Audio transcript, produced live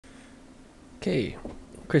Okay,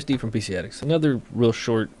 Chris D from PC-Addicts. Another real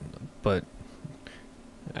short, but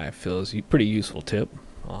I feel is a pretty useful tip.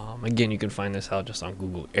 Again, you can find this out just on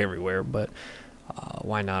Google everywhere, but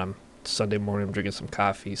why not? I'm Sunday morning, I'm drinking some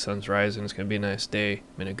coffee, sun's rising, it's going to be a nice day,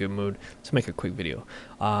 I'm in a good mood. Let's make a quick video.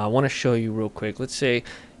 I want to show you real quick, let's say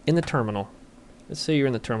in the terminal, let's say you're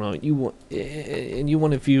in the terminal, you want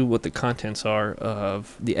to view what the contents are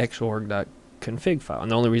of the xorg.config file.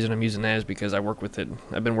 And the only reason I'm using that is because I work with it,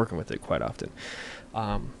 I've been working with it quite often.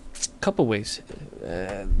 Couple ways.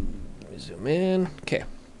 Let me zoom in. Okay.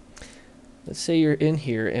 Let's say you're in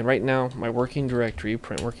here, and right now my working directory,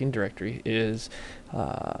 print working directory, is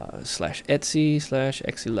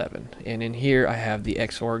 /etc/x11, and in here I have the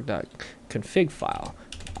xorg.config file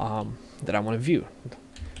that I want to view.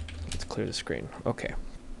 Let's clear the screen. Okay.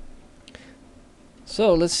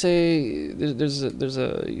 So let's say there's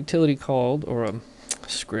a utility called, or a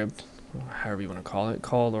script, or however you want to call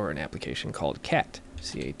it, or an application called cat,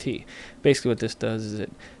 C-A-T. Basically what this does is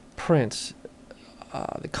it prints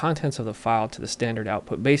the contents of the file to the standard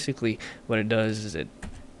output. Basically what it does is it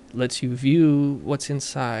lets you view what's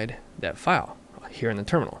inside that file here in the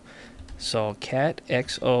terminal. So cat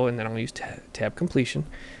xo, and then I'm going to use tab completion,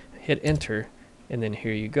 hit enter, and then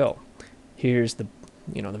here you go. Here's the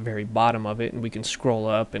the very bottom of it, and we can scroll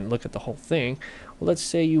up and look at the whole thing. Well, let's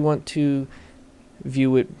say you want to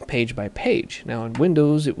view it page by page. Now in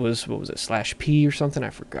Windows it was, what was it, /p or something, I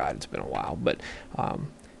forgot, it's been a while, but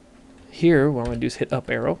here what I'm going to do is hit up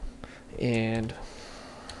arrow, and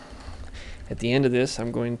at the end of this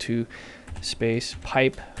I'm going to space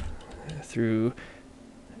pipe through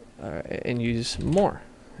and use more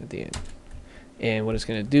at the end. And what it's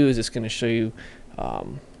going to do is it's going to show you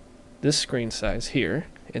this screen size here,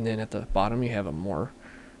 and then at the bottom you have a more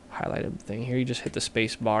highlighted thing here. You just hit the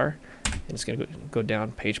space bar and it's going to go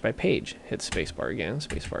down page by page. Hit space bar again,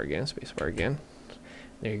 space bar again, space bar again.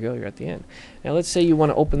 There you go, you're at the end. Now let's say you want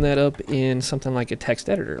to open that up in something like a text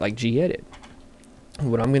editor, like gedit.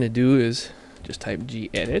 What I'm going to do is just type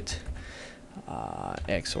gedit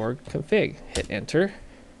xorg config, hit enter,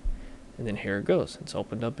 and then here it goes. It's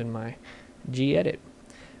opened up in my gedit.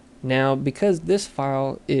 Now because this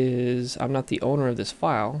file is, I'm not the owner of this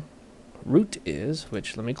file, root is,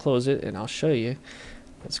 which let me close it and I'll show you.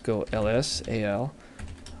 Let's go ls-al,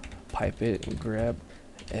 pipe it and grab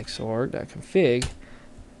xorg.config.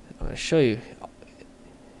 I'm going to show you.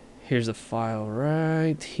 Here's the file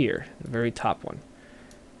right here, the very top one,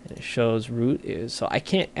 and it shows root is. So I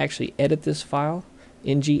can't actually edit this file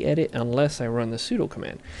in gedit unless I run the sudo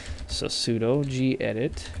command. So sudo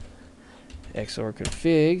gedit xorg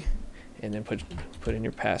config, and then put in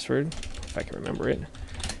your password if I can remember it,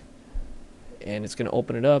 and it's going to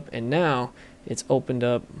open it up, and now it's opened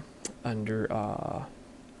up under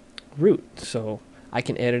root, so I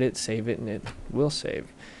can edit it, save it, and it will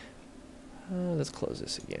save. Let's close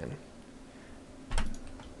this again,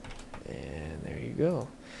 and there you go.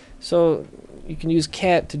 So you can use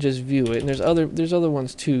cat to just view it, and there's other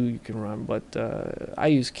ones too you can run, but I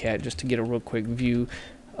use cat just to get a real quick view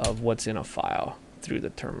of what's in a file through the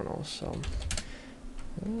terminal. So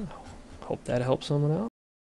hope that helps someone out.